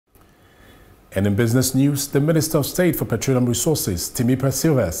And in business news, the Minister of State for Petroleum Resources, Timipre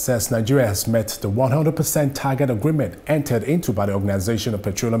Sylva, says Nigeria has met the 100% target agreement entered into by the Organization of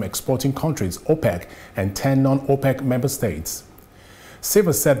Petroleum Exporting Countries, OPEC, and 10 non-OPEC member states.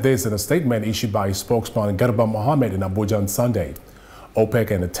 Sylva said this in a statement issued by his spokesman Garba Muhammad in Abuja on Sunday.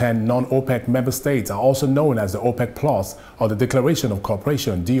 OPEC and the 10 non-OPEC member states are also known as the OPEC Plus or the Declaration of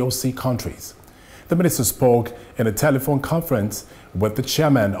Cooperation DOC countries. The minister spoke in a telephone conference with the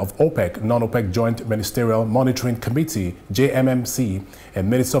chairman of OPEC, Non-OPEC Joint Ministerial Monitoring Committee, JMMC, and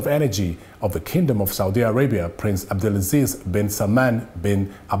Minister of Energy of the Kingdom of Saudi Arabia, Prince Abdulaziz bin Salman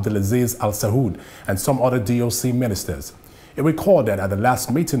bin Abdulaziz Al Saud, and some other DOC ministers. It recalled that at the last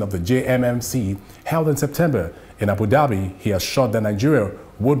meeting of the JMMC held in September in Abu Dhabi, he assured that Nigeria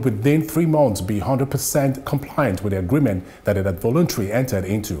would within 3 months be 100% compliant with the agreement that it had voluntarily entered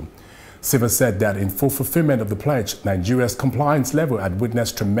into. Sylva said that in full fulfillment of the pledge, Nigeria's compliance level had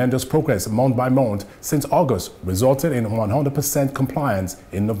witnessed tremendous progress month by month since August, resulting in 100% compliance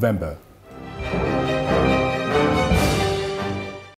in November.